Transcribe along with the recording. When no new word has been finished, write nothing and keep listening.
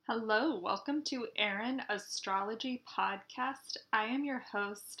Hello, welcome to Erin Astrology Podcast. I am your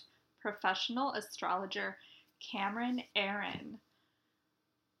host, professional astrologer Cameron Erin.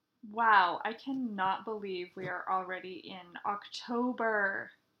 Wow, I cannot believe we are already in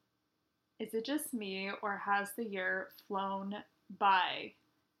October. Is it just me, or has the year flown by?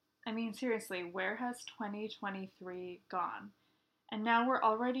 I mean, seriously, where has 2023 gone? And now we're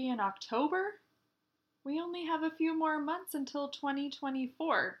already in October? We only have a few more months until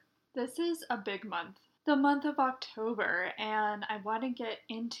 2024. This is a big month, the month of October, and I want to get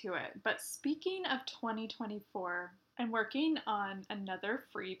into it. But speaking of 2024, I'm working on another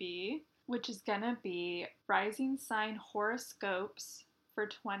freebie, which is going to be rising sign horoscopes for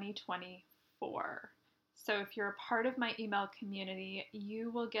 2024. So if you're a part of my email community, you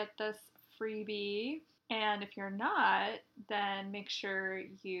will get this freebie. And if you're not, then make sure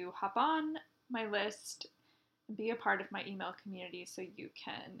you hop on my list and be a part of my email community so you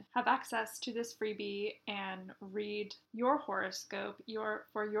can have access to this freebie and read your horoscope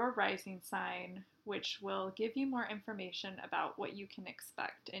for your rising sign, which will give you more information about what you can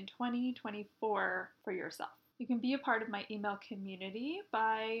expect in 2024 for yourself. You can be a part of my email community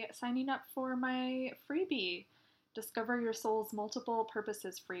by signing up for my freebie, Discover Your Soul's Multiple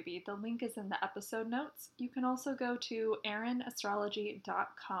Purposes freebie. The link is in the episode notes. You can also go to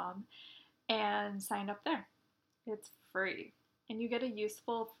erinnastrology.com and sign up there. It's free. And you get a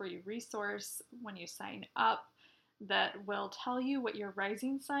useful free resource when you sign up that will tell you what your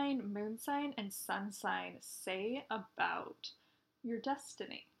rising sign, moon sign, and sun sign say about your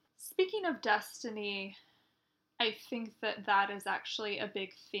destiny. Speaking of destiny, I think that is actually a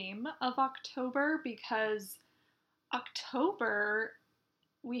big theme of October, because October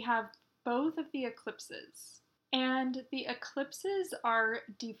we have both of the eclipses. And the eclipses are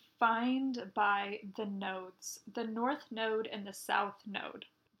defined by the nodes, the north node and the south node.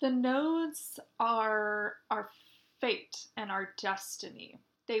 The nodes are our fate and our destiny.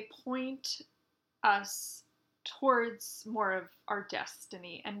 They point us towards more of our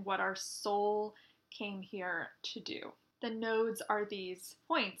destiny and what our soul came here to do. The nodes are these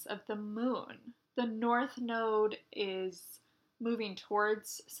points of the moon. The north node is moving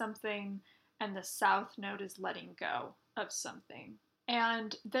towards something, and the south node is letting go of something.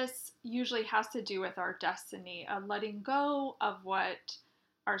 And this usually has to do with our destiny, a letting go of what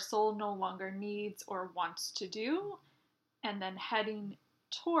our soul no longer needs or wants to do, and then heading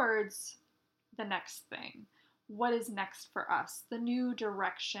towards the next thing. What is next for us? The new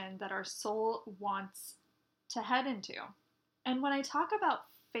direction that our soul wants to head into. And when I talk about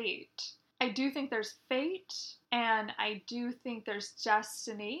fate, I do think there's fate, and I do think there's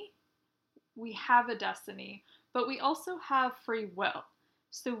destiny. We have a destiny, but we also have free will.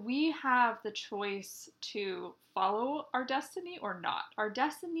 So we have the choice to follow our destiny or not. Our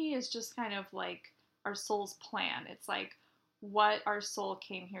destiny is just kind of like our soul's plan. It's like what our soul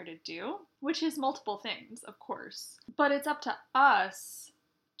came here to do, which is multiple things, of course. But it's up to us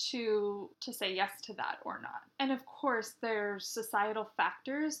to say yes to that or not. And of course, there's societal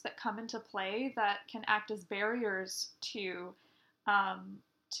factors that come into play that can act as barriers to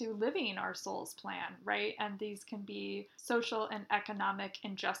living our soul's plan, right? And these can be social and economic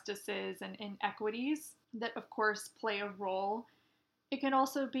injustices and inequities that, of course, play a role. It can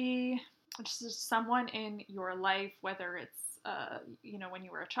also be just someone in your life, whether it's, when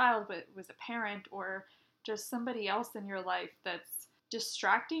you were a child, but was a parent, or just somebody else in your life that's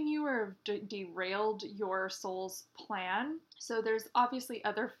distracting you or derailed your soul's plan. So there's obviously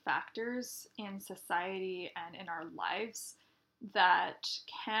other factors in society and in our lives that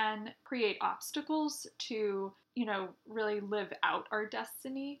can create obstacles to, really live out our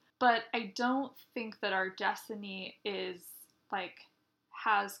destiny. But I don't think that our destiny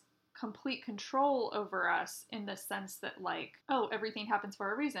has complete control over us in the sense that everything happens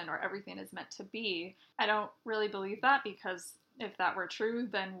for a reason or everything is meant to be. I don't really believe that, because if that were true,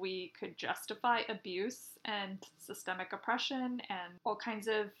 then we could justify abuse and systemic oppression and all kinds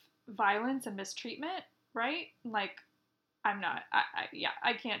of violence and mistreatment, right?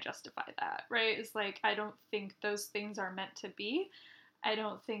 I can't justify that, right? It's I don't think those things are meant to be. I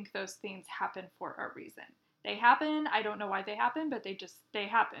don't think those things happen for a reason. They happen. I don't know why they happen, but they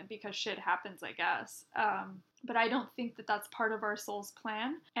happen because shit happens, I guess. But I don't think that that's part of our soul's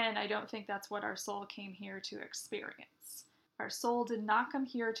plan, and I don't think that's what our soul came here to experience. Our soul did not come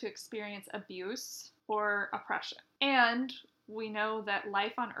here to experience abuse or oppression. And we know that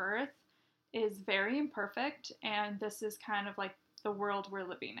life on earth is very imperfect, and this is kind of like the world we're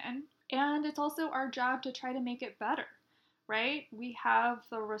living in. And it's also our job to try to make it better, right? We have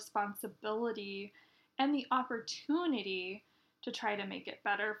the responsibility and the opportunity to try to make it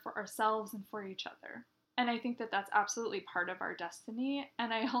better for ourselves and for each other. And I think that that's absolutely part of our destiny.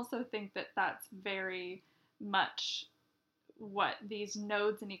 And I also think that that's very much what these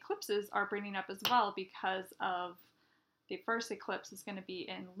nodes and eclipses are bringing up as well, because of the first eclipse is going to be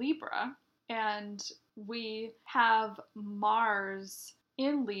in Libra. And we have Mars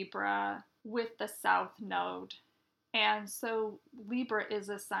in Libra with the South Node. And so Libra is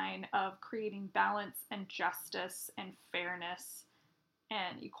a sign of creating balance and justice and fairness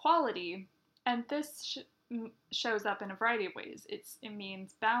and equality. And this shows up in a variety of ways. It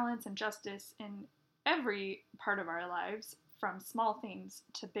means balance and justice in every part of our lives, from small things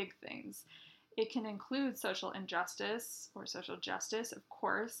to big things. It can include social injustice or social justice, of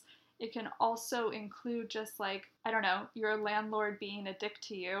course. It can also include just like, I don't know, your landlord being a dick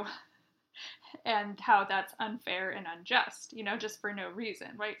to you and how that's unfair and unjust, just for no reason,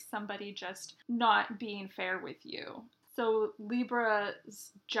 right? Somebody just not being fair with you. So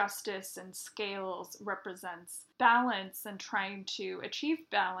Libra's justice and scales represents balance and trying to achieve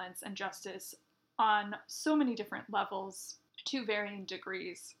balance and justice on so many different levels to varying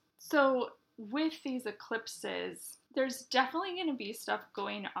degrees. So with these eclipses, there's definitely going to be stuff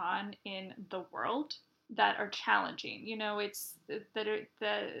going on in the world that are challenging. It's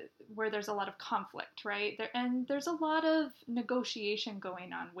where there's a lot of conflict, right? And there's a lot of negotiation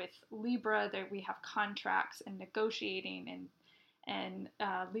going on with Libra. There we have contracts and negotiating, and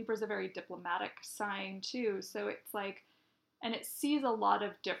Libra's a very diplomatic sign too. So it's like, and it sees a lot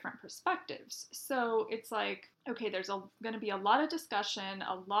of different perspectives. So it's like, okay, there's going to be a lot of discussion,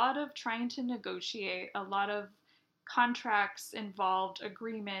 a lot of trying to negotiate, a lot of contracts involved,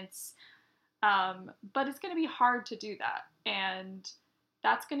 agreements, but it's going to be hard to do that. And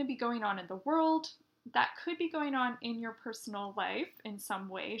that's going to be going on in the world. That could be going on in your personal life in some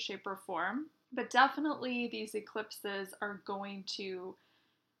way, shape, or form. But definitely these eclipses are going to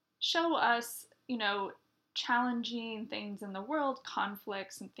show us, challenging things in the world,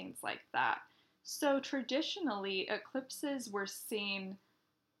 conflicts and things like that. So traditionally, eclipses were seen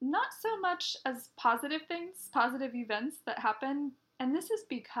not so much as positive things, positive events that happen, and this is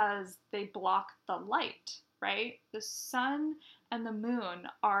because they block the light, right? The sun and the moon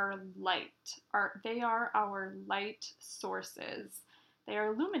are light. They are our light sources. They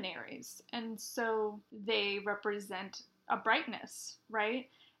are luminaries, and so they represent a brightness, right?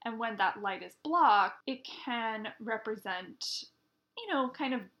 And when that light is blocked, it can represent,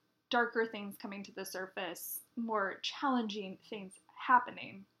 kind of darker things coming to the surface, more challenging things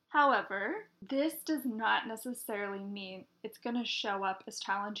happening. However, this does not necessarily mean it's going to show up as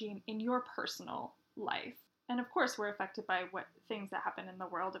challenging in your personal life. And of course, we're affected by what things that happen in the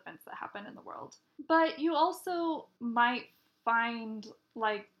world, events that happen in the world. But you also might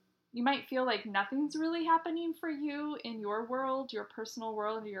you might feel like nothing's really happening for you in your world, your personal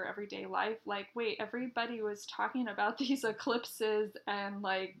world, your everyday life. Like, wait, everybody was talking about these eclipses and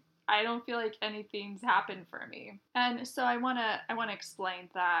I don't feel like anything's happened for me. And so I want to explain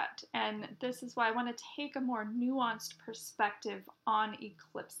that. And this is why I want to take a more nuanced perspective on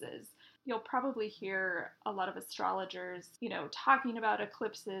eclipses. You'll probably hear a lot of astrologers, talking about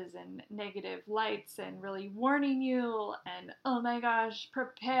eclipses and negative lights and really warning you and, oh my gosh,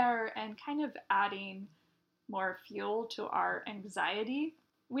 prepare, and kind of adding more fuel to our anxiety.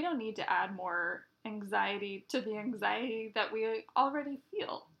 We don't need to add more anxiety to the anxiety that we already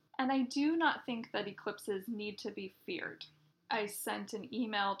feel. And I do not think that eclipses need to be feared. I sent an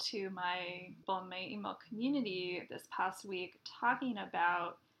email to my email community this past week talking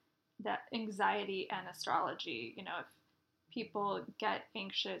about that anxiety and astrology. If people get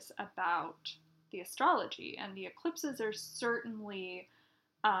anxious about the astrology, and the eclipses are certainly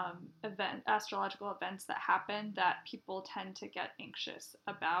astrological events that happen that people tend to get anxious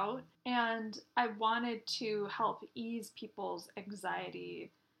about. And I wanted to help ease people's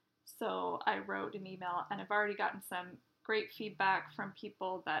anxiety. So I wrote an email, and I've already gotten some great feedback from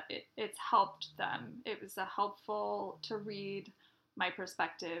people that it's helped them. It was helpful to read my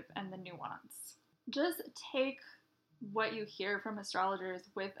perspective and the nuance. Just take what you hear from astrologers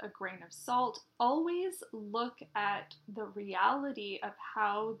with a grain of salt. Always look at the reality of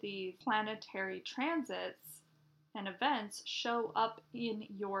how these planetary transits and events show up in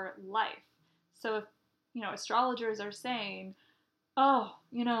your life. So if, astrologers are saying, oh,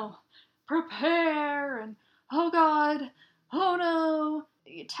 prepare, and oh God, oh no,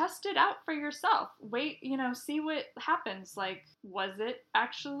 you test it out for yourself. Wait, see what happens. Was it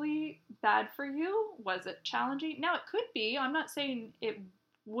actually bad for you? Was it challenging? Now, it could be. I'm not saying it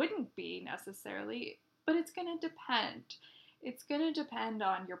wouldn't be necessarily, but it's going to depend. It's going to depend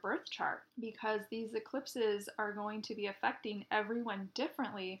on your birth chart because these eclipses are going to be affecting everyone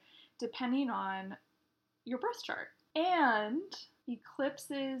differently depending on your birth chart. And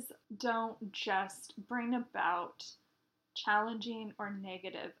eclipses don't just bring about challenging or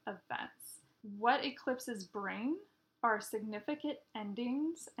negative events. What eclipses bring are significant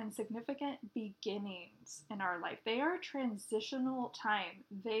endings and significant beginnings in our life. They are transitional time.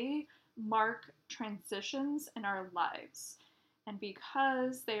 They mark transitions in our lives. And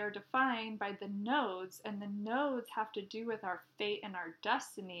because they are defined by the nodes, and the nodes have to do with our fate and our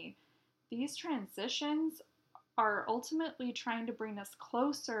destiny, these transitions are ultimately trying to bring us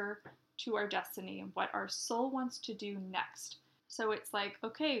closer to our destiny and what our soul wants to do next. So it's like,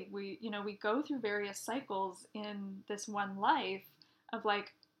 okay, we go through various cycles in this one life of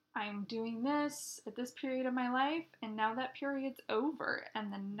like, I'm doing this at this period of my life, and now that period's over,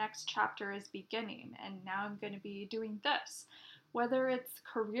 and the next chapter is beginning, and now I'm going to be doing this. Whether it's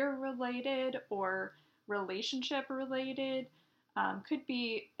career related or relationship related, could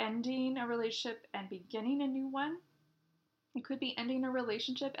be ending a relationship and beginning a new one. It could be ending a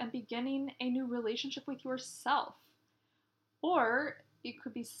relationship and beginning a new relationship with yourself. Or it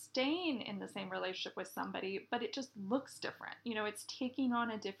could be staying in the same relationship with somebody, but it just looks different. It's taking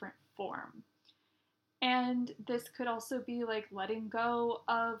on a different form. And this could also be like letting go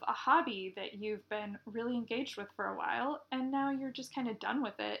of a hobby that you've been really engaged with for a while, and now you're just kind of done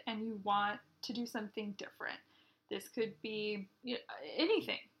with it and you want to do something different. This could be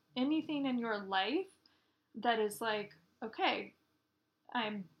anything in your life that is like, okay,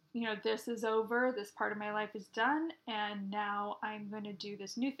 this is over, this part of my life is done, and now I'm going to do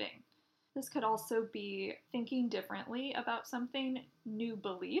this new thing. This could also be thinking differently about something, new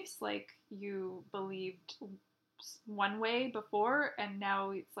beliefs, like you believed one way before, and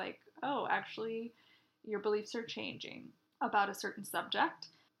now it's like, oh, actually, your beliefs are changing about a certain subject.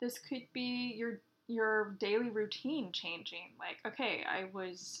 This could be your daily routine changing. Like, okay, I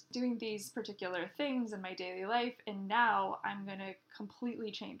was doing these particular things in my daily life, and now I'm going to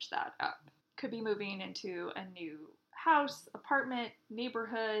completely change that up. Could be moving into a new house, apartment,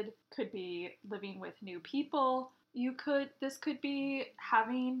 neighborhood, could be living with new people. This could be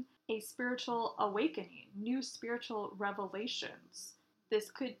having a spiritual awakening, new spiritual revelations. This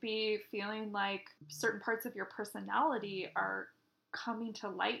could be feeling like certain parts of your personality are coming to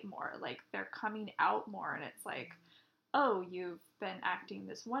light more, like they're coming out more, and it's like, oh, you've been acting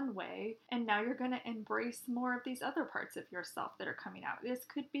this one way, and now you're going to embrace more of these other parts of yourself that are coming out. This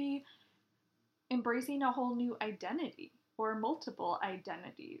could be embracing a whole new identity or multiple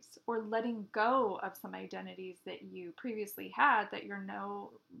identities, or letting go of some identities that you previously had that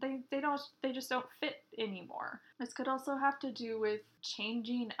they just don't fit anymore. This could also have to do with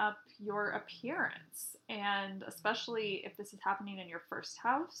changing up your appearance, and especially if this is happening in your first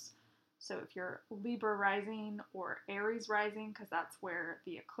house. So if you're Libra rising or Aries rising, because that's where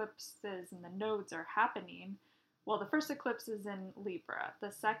the eclipses and the nodes are happening. Well, the first eclipse is in Libra.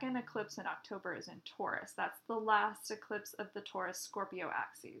 The second eclipse in October is in Taurus. That's the last eclipse of the Taurus-Scorpio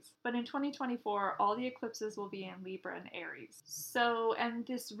axes. But in 2024, all the eclipses will be in Libra and Aries. So, and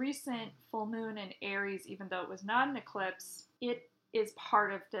this recent full moon in Aries, even though it was not an eclipse, it is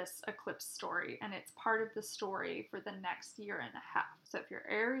part of this eclipse story, and it's part of the story for the next year and a half. So if you're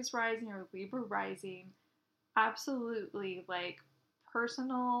Aries rising or Libra rising, absolutely, like,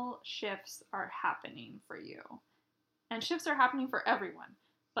 personal shifts are happening for you. And shifts are happening for everyone,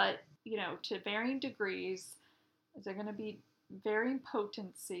 but, to varying degrees. They're going to be varying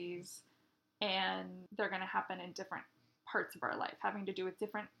potencies, and they're going to happen in different parts of our life, having to do with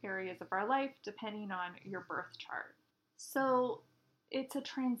different areas of our life, depending on your birth chart. So it's a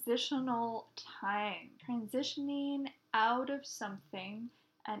transitional time, transitioning out of something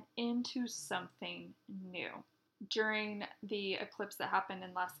and into something new. During the eclipse that happened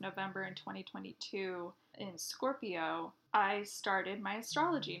in last November in 2022 in Scorpio, I started my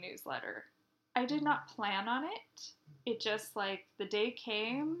astrology newsletter. I did not plan on it. It just, like, the day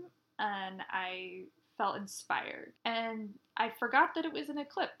came and I felt inspired. And I forgot that it was an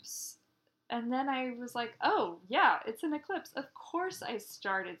eclipse. And then I was like, oh, yeah, it's an eclipse. Of course I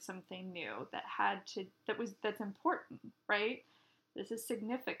started something new that's important, right? This is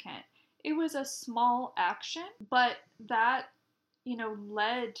significant. It was a small action, but that,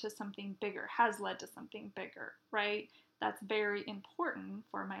 led to something bigger, has led to something bigger, right? That's very important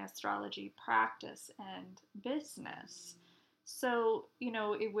for my astrology practice and business. So,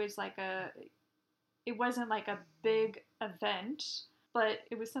 it wasn't like a big event, but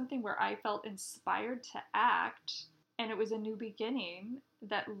it was something where I felt inspired to act, and it was a new beginning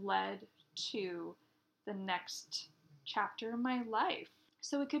that led to the next chapter in my life.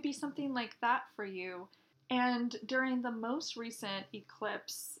 So it could be something like that for you. And during the most recent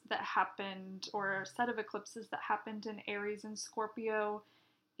eclipse that happened, or a set of eclipses that happened in Aries and Scorpio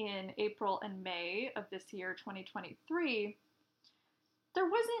in April and May of this year, 2023, there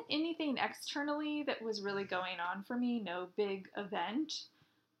wasn't anything externally that was really going on for me, no big event.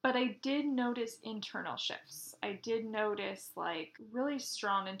 But I did notice internal shifts. I did notice like really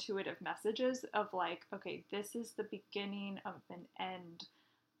strong intuitive messages of like, okay, this is the beginning of an end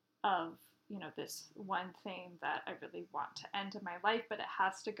of, this one thing that I really want to end in my life, but it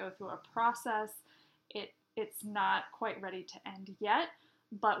has to go through a process. It's not quite ready to end yet,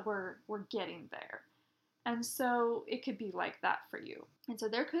 but we're getting there. And so it could be like that for you. And so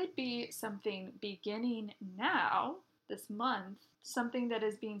there could be something beginning now, this month, something that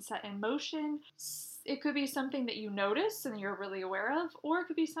is being set in motion. It could be something that you notice and you're really aware of, or it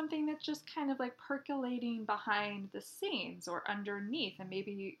could be something that's just kind of like percolating behind the scenes or underneath, and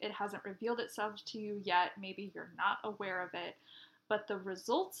maybe it hasn't revealed itself to you yet. Maybe you're not aware of it, but the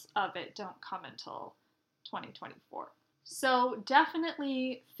results of it don't come until 2024. So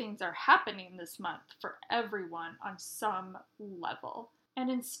definitely things are happening this month for everyone on some level. And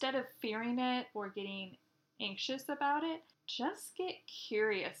instead of fearing it or getting anxious about it, just get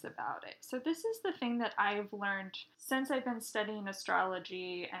curious about it. So this is the thing that I've learned since I've been studying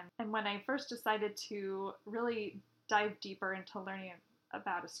astrology, and when I first decided to really dive deeper into learning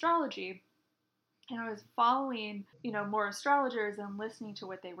about astrology, and I was following, more astrologers and listening to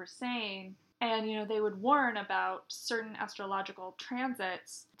what they were saying. And, they would warn about certain astrological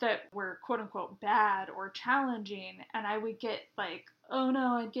transits that were quote unquote bad or challenging. And I would get like, oh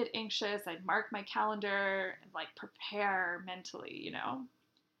no, I'd get anxious. I'd mark my calendar and like prepare mentally,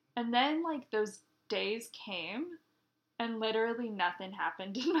 And then like those days came and literally nothing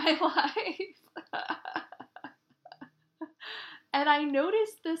happened in my life. And I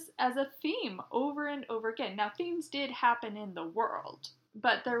noticed this as a theme over and over again. Now, things did happen in the world,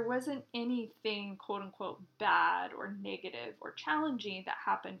 but there wasn't anything quote unquote bad or negative or challenging that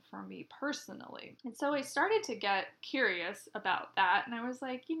happened for me personally. And so I started to get curious about that. And I was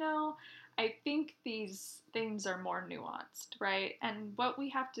like, I think these things are more nuanced, right? And what we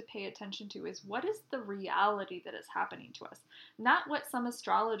have to pay attention to is what is the reality that is happening to us, not what some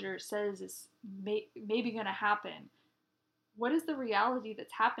astrologer says is maybe going to happen. What is the reality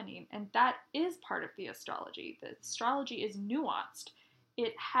that's happening? And that is part of the astrology. The astrology is nuanced.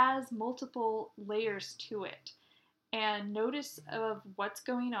 It has multiple layers to it. And notice of what's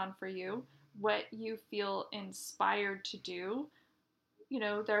going on for you, what you feel inspired to do.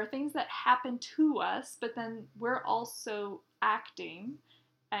 There are things that happen to us, but then we're also acting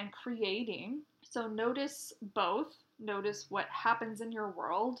and creating. So notice both. Notice what happens in your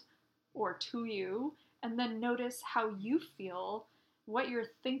world or to you, and then notice how you feel, what you're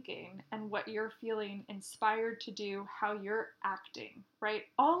thinking, and what you're feeling inspired to do, how you're acting, right?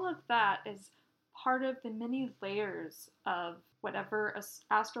 All of that is part of the many layers of whatever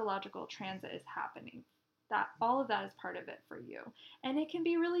astrological transit is happening. That all of that is part of it for you. And it can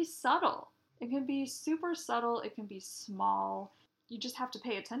be really subtle. It can be super subtle. It can be small. You just have to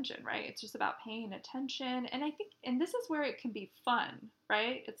pay attention, right? It's just about paying attention. And I think, and this is where it can be fun,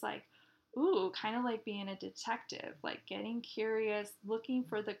 right? It's like, ooh, kind of like being a detective, like getting curious, looking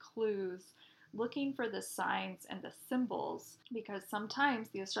for the clues, looking for the signs and the symbols, because sometimes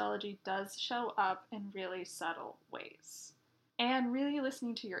the astrology does show up in really subtle ways. And really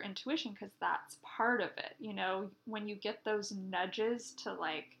listening to your intuition, because that's part of it. When you get those nudges to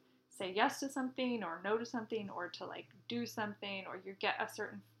like say yes to something or no to something or to like do something, or you get a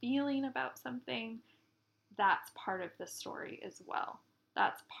certain feeling about something, that's part of the story as well.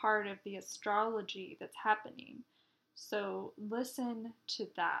 That's part of the astrology that's happening. So listen to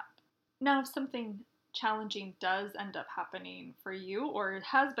that. Now, if something challenging does end up happening for you, or it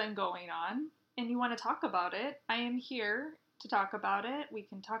has been going on, and you want to talk about it, I am here to talk about it. We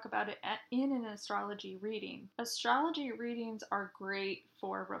can talk about it in an astrology reading. Astrology readings are great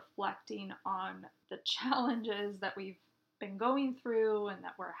for reflecting on the challenges that we've been going through and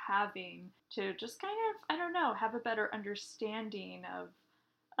that we're having, to just kind of, have a better understanding of,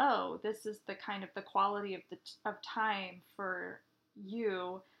 oh, this is the kind of the quality of time for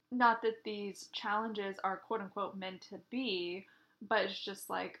you. Not that these challenges are quote unquote meant to be, but it's just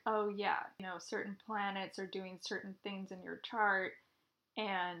like, oh yeah, certain planets are doing certain things in your chart,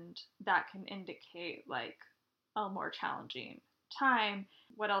 and that can indicate like a more challenging time.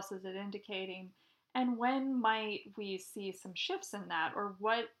 What else is it indicating? And when might we see some shifts in that? Or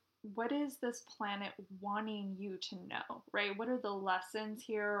what is this planet wanting you to know, right? What are the lessons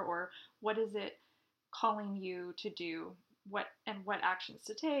here? Or what is it calling you to do what actions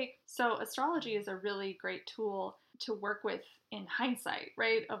to take. So astrology is a really great tool to work with in hindsight,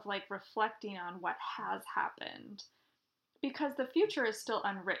 right? Of like reflecting on what has happened. Because the future is still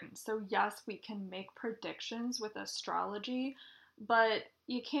unwritten. So yes, we can make predictions with astrology, but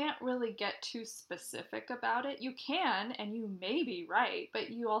you can't really get too specific about it. You can, and you may be right, but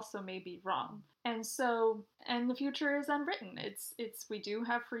you also may be wrong. And the future is unwritten. It's we do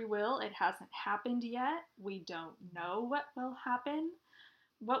have free will. It hasn't happened yet. We don't know what will happen.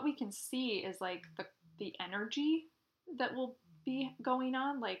 What we can see is like the energy that will be going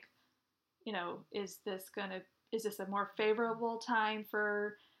on. Like, is this a more favorable time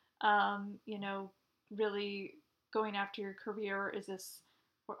for, really going after your career? Is this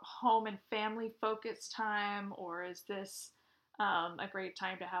home and family focused time, or is this a great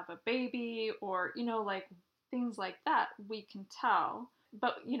time to have a baby, or like things like that? We can tell.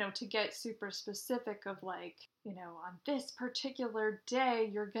 But to get super specific of like, on this particular day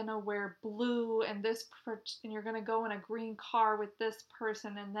you're gonna wear blue, and and you're gonna go in a green car with this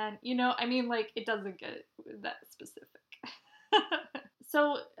person, and then like it doesn't get that specific.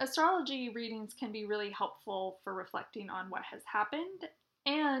 So astrology readings can be really helpful for reflecting on what has happened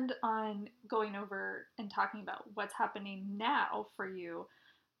and on going over and talking about what's happening now for you.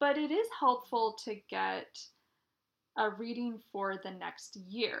 But it is helpful to get a reading for the next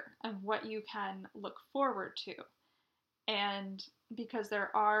year and what you can look forward to. And because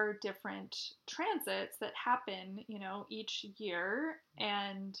there are different transits that happen, each year,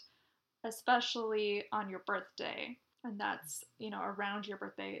 and especially on your birthday. And that's, around your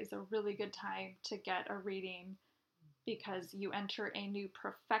birthday is a really good time to get a reading, because you enter a new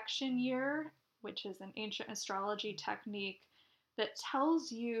profection year, which is an ancient astrology technique that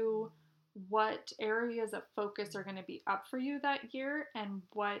tells you what areas of focus are going to be up for you that year, and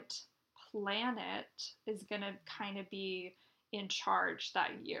what planet is going to kind of be in charge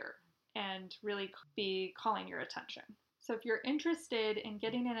that year and really be calling your attention. So if you're interested in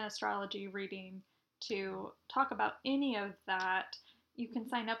getting an astrology reading to talk about any of that, you can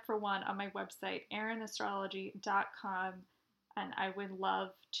sign up for one on my website, erinnastrology.com, and I would love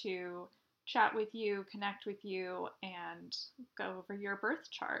to chat with you, connect with you, and go over your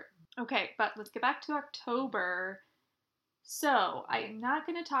birth chart. Okay, but let's get back to October. So I'm not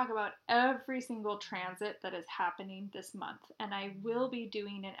going to talk about every single transit that is happening this month, and I will be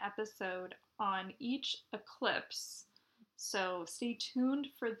doing an episode on each eclipse, so stay tuned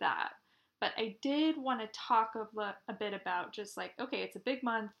for that. But I did want to talk a bit about just like, okay, it's a big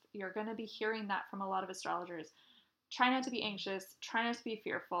month. You're going to be hearing that from a lot of astrologers. Try not to be anxious. Try not to be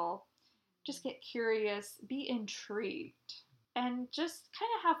fearful. Just get curious. Be intrigued. And just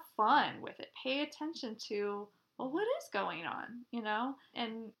kind of have fun with it. Pay attention to, well, what is going on,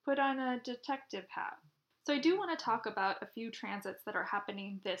 and put on a detective hat. So I do want to talk about a few transits that are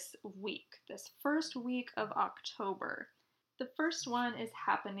happening this week, this first week of October. The first one is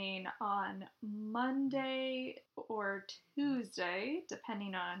happening on Monday or Tuesday,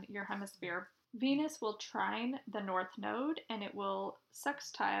 depending on your hemisphere. Venus will trine the North Node, and it will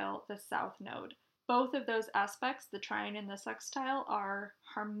sextile the South Node. Both of those aspects, the trine and the sextile, are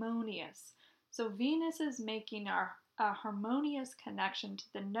harmonious. So Venus is making a harmonious connection to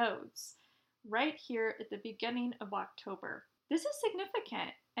the nodes right here at the beginning of October. This is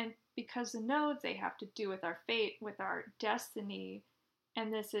significant, and because the nodes, they have to do with our fate, with our destiny,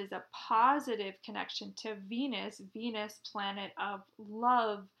 and this is a positive connection to Venus, planet of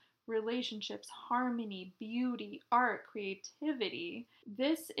love, relationships, harmony, beauty, art, creativity.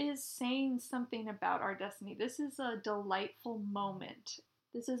 This is saying something about our destiny. This is a delightful moment.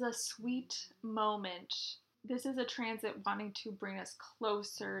 This is a sweet moment. This is a transit wanting to bring us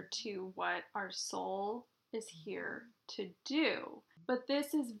closer to what our soul is here to do. But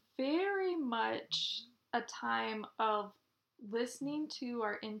this is very much a time of listening to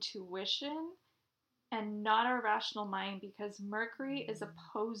our intuition and not our rational mind, because Mercury is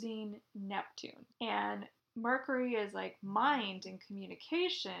opposing Neptune. And Mercury is like mind and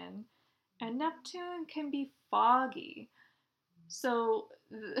communication, and Neptune can be foggy. So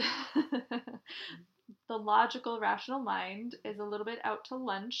the logical, rational mind is a little bit out to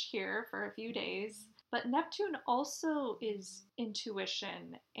lunch here for a few days. But Neptune also is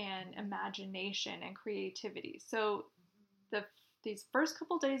intuition and imagination and creativity. So these first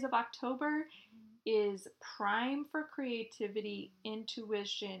couple days of October is prime for creativity,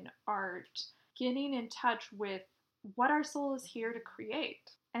 intuition, art, getting in touch with what our soul is here to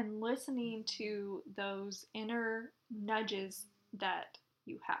create, and listening to those inner nudges that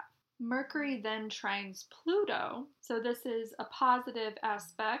you have. Mercury then trines Pluto, so this is a positive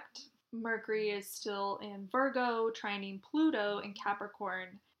aspect Mercury is still in Virgo, trining Pluto in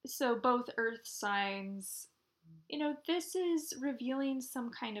Capricorn. So both earth signs, this is revealing some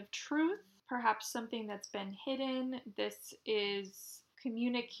kind of truth, perhaps something that's been hidden. This is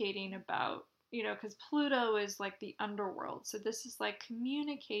communicating about, because Pluto is like the underworld. So this is like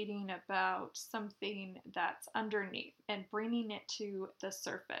communicating about something that's underneath and bringing it to the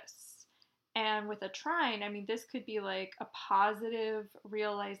surface. And with a trine, I mean, this could be like a positive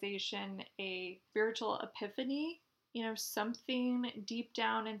realization, a spiritual epiphany, something deep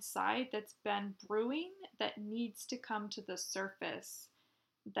down inside that's been brewing that needs to come to the surface,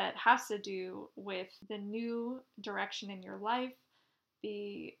 that has to do with the new direction in your life,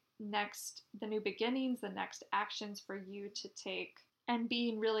 the new beginnings, the next actions for you to take, and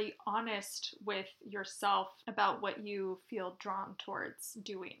being really honest with yourself about what you feel drawn towards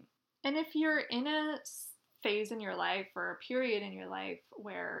doing. And if you're in a phase in your life or a period in your life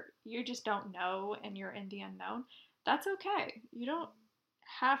where you just don't know and you're in the unknown, that's okay. You don't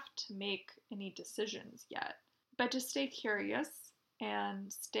have to make any decisions yet, but just stay curious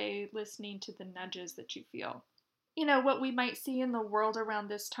and stay listening to the nudges that you feel. What we might see in the world around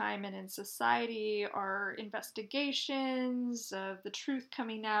this time and in society are investigations of the truth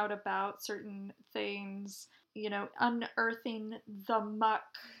coming out about certain things, unearthing the muck,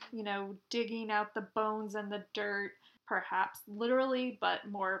 digging out the bones and the dirt, perhaps literally, but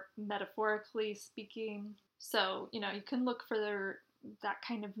more metaphorically speaking. So, you can look for that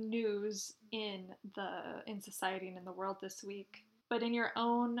kind of news in society and in the world this week. But in your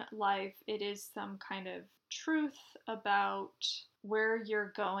own life, it is some kind of truth about where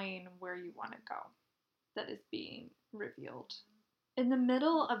you're going, where you want to go, that is being revealed. In the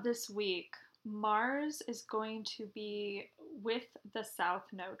middle of this week, Mars is going to be with the South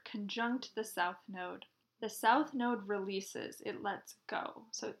Node, conjunct the South Node. The South Node releases, it lets go,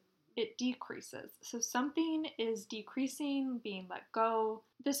 so it decreases. So something is decreasing, being let go.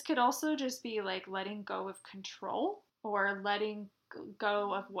 This could also just be like letting go of control or letting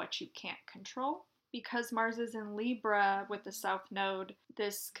go of what you can't control. Because Mars is in Libra with the South Node,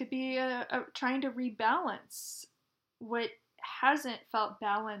 this could be trying to rebalance what hasn't felt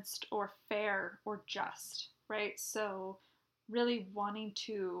balanced or fair or just, right? So really wanting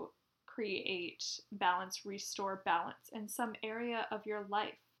to create balance, restore balance in some area of your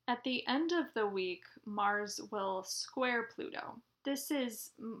life. At the end of the week, Mars will square Pluto. This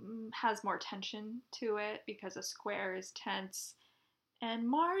has more tension to it because a square is tense. And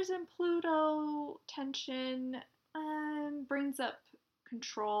Mars and Pluto tension brings up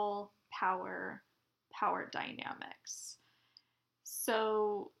control, power dynamics.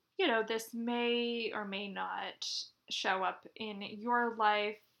 So, this may or may not show up in your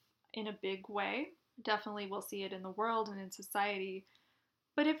life in a big way. Definitely we'll see it in the world and in society.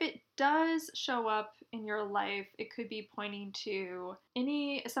 But if it does show up in your life, it could be pointing to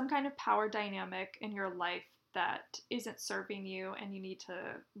some kind of power dynamic in your life that isn't serving you and you need to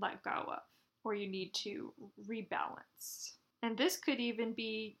let go of, or you need to rebalance. And this could even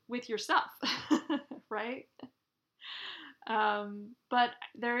be with yourself, right? But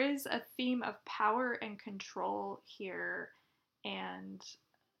there is a theme of power and control here, and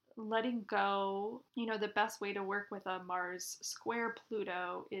letting go. The best way to work with a Mars square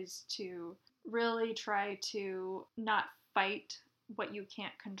Pluto is to really try to not fight what you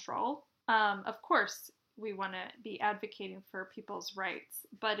can't control. Of course, we want to be advocating for people's rights,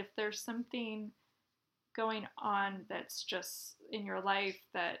 but if there's something going on that's just in your life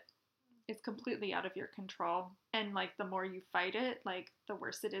that is completely out of your control, and like the more you fight it, like the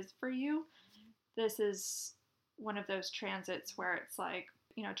worse it is for you, this is one of those transits where it's like,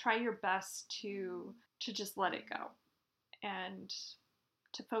 try your best to just let it go and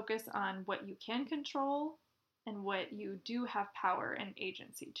to focus on what you can control and what you do have power and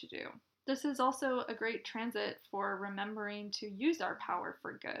agency to do. This is also a great transit for remembering to use our power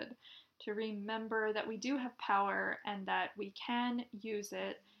for good, to remember that we do have power and that we can use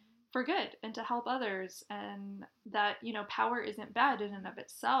it for good and to help others, and that, power isn't bad in and of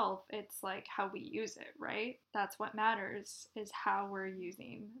itself. It's like how we use it, right? That's what matters, is how we're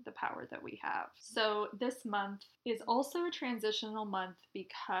using the power that we have. So this month is also a transitional month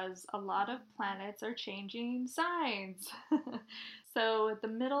because a lot of planets are changing signs. So at the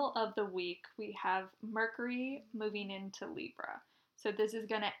middle of the week, we have Mercury moving into Libra. So this is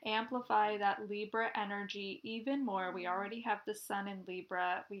going to amplify that Libra energy even more. We already have the Sun in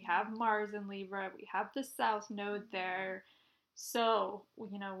Libra. We have Mars in Libra. We have the South Node there. So,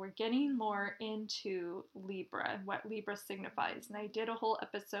 we're getting more into Libra and what Libra signifies. And I did a whole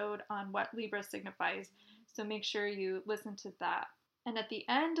episode on what Libra signifies. So make sure you listen to that. And at the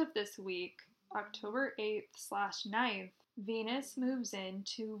end of this week, October 8th/9th, Venus moves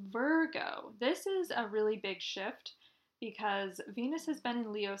into Virgo. This is a really big shift because Venus has been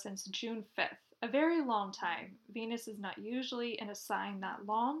in Leo since June 5th, a very long time. Venus is not usually in a sign that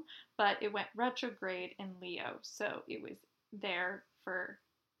long, but it went retrograde in Leo, so it was there for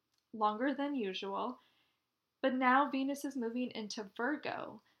longer than usual. But now Venus is moving into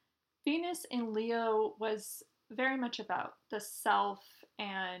Virgo. Venus in Leo was very much about the self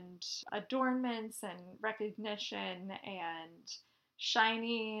and adornments and recognition and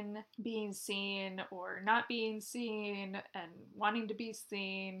shining, being seen or not being seen, and wanting to be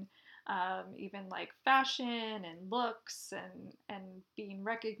seen, even like fashion and looks and being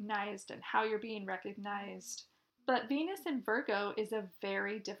recognized and how you're being recognized. But Venus in Virgo is a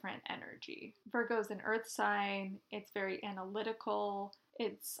very different energy. Virgo is an earth sign, it's very analytical,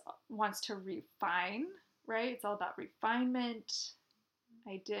 it wants to refine, right? It's all about refinement.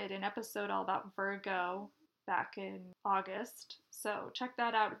 I did an episode all about Virgo back in August, so check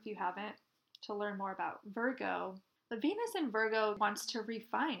that out if you haven't to learn more about Virgo. But Venus in Virgo wants to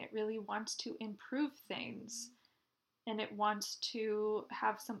refine, it really wants to improve things. And it wants to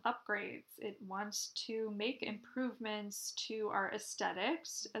have some upgrades. It wants to make improvements to our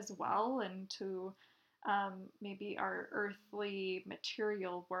aesthetics as well, and to maybe our earthly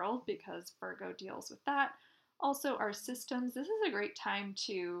material world, because Virgo deals with that. Also, our systems. This is a great time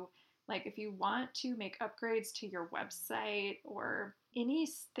to, like, if you want to make upgrades to your website or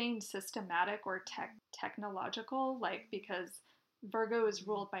anything systematic or technological, like, because Virgo is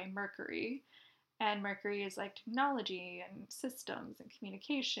ruled by Mercury. And Mercury is like technology and systems and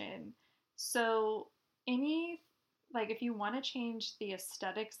communication. So if you want to change the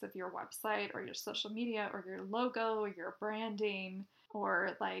aesthetics of your website or your social media or your logo or your branding,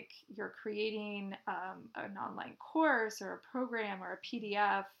 or like you're creating an online course or a program or a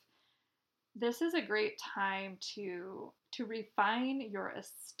PDF, this is a great time to refine your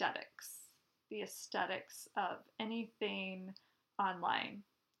aesthetics, the aesthetics of anything online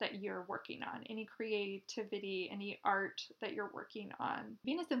that you're working on, any creativity, any art that you're working on.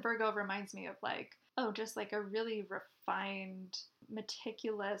 Venus in Virgo reminds me of just like a really refined,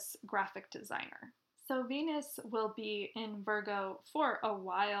 meticulous graphic designer. So Venus will be in Virgo for a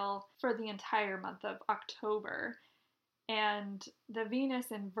while, for the entire month of October. And the Venus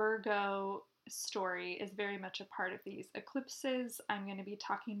in Virgo story is very much a part of these eclipses. I'm going to be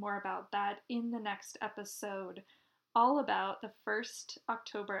talking more about that in the next episode, all about the first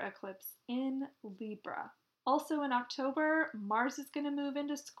October eclipse in Libra. Also in October, Mars is going to move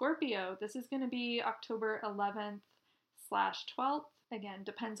into Scorpio. This is going to be October 11th/12th. Again,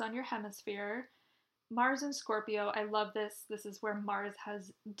 depends on your hemisphere. Mars in Scorpio, I love this. This is where Mars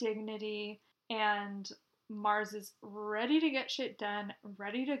has dignity, and Mars is ready to get shit done,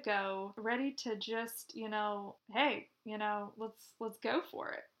 ready to go, ready to just, hey, let's go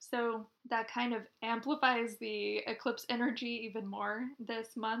for it. So that kind of amplifies the eclipse energy even more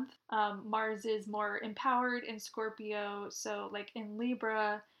this month. Mars is more empowered in Scorpio, so like in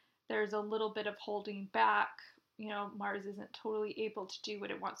Libra, there's a little bit of holding back. Mars isn't totally able to do what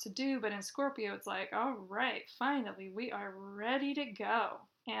it wants to do, but in Scorpio, it's like, all right, finally, we are ready to go.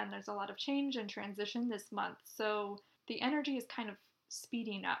 And there's a lot of change and transition this month. So the energy is kind of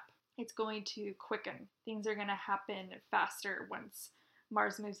speeding up. It's going to quicken. Things are going to happen faster once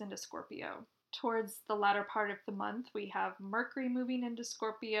Mars moves into Scorpio. Towards the latter part of the month, we have Mercury moving into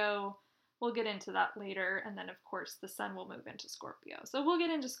Scorpio. We'll get into that later. And then, of course, the Sun will move into Scorpio. So we'll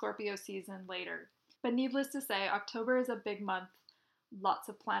get into Scorpio season later. But needless to say, October is a big month. Lots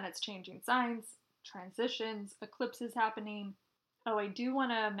of planets changing signs, transitions, eclipses happening. Oh, I do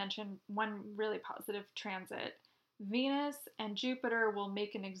want to mention one really positive transit. Venus and Jupiter will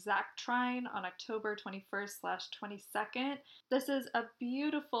make an exact trine on October 21st/22nd. This is a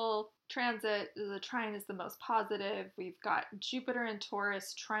beautiful transit. The trine is the most positive. We've got Jupiter in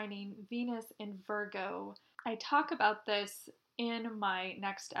Taurus trining Venus in Virgo. I talk about this in my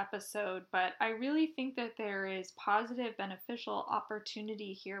next episode, but I really think that there is positive, beneficial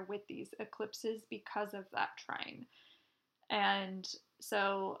opportunity here with these eclipses because of that trine. And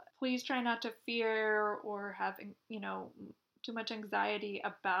so please try not to fear or have, too much anxiety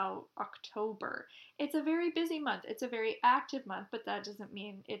about October. It's a very busy month. It's a very active month, but that doesn't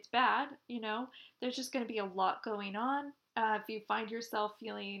mean it's bad. There's just going to be a lot going on. If you find yourself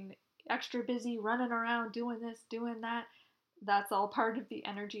feeling extra busy, running around, doing this, doing that, that's all part of the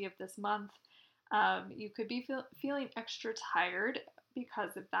energy of this month. You could be feeling extra tired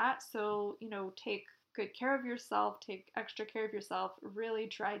because of that. So, take good care of yourself, take extra care of yourself, really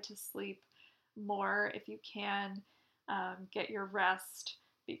try to sleep more if you can. Get your rest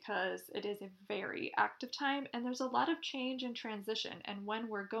because it is a very active time and there's a lot of change and transition. And when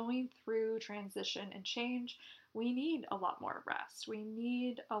we're going through transition and change, we need a lot more rest. We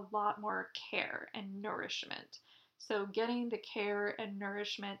need a lot more care and nourishment. So, getting the care and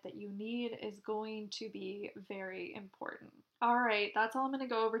nourishment that you need is going to be very important. All right, that's all I'm going to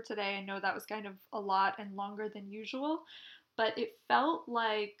go over today. I know that was kind of a lot and longer than usual, but it felt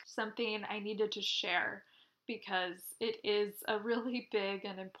like something I needed to share because it is a really big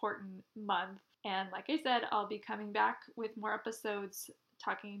and important month. And like I said, I'll be coming back with more episodes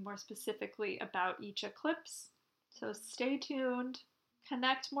talking more specifically about each eclipse. So stay tuned.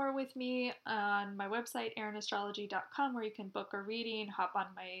 Connect more with me on my website, erinnastrology.com, where you can book a reading, hop on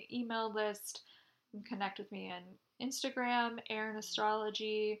my email list, and connect with me on Instagram, Erin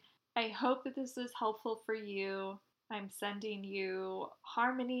Astrology. I hope that this is helpful for you. I'm sending you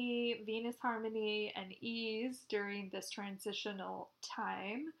harmony, Venus harmony, and ease during this transitional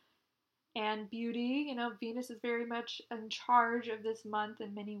time. And beauty, Venus is very much in charge of this month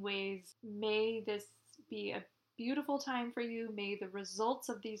in many ways. May this be a beautiful time for you. May the results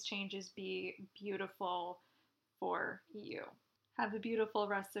of these changes be beautiful for you. Have a beautiful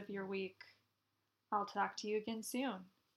rest of your week. I'll talk to you again soon.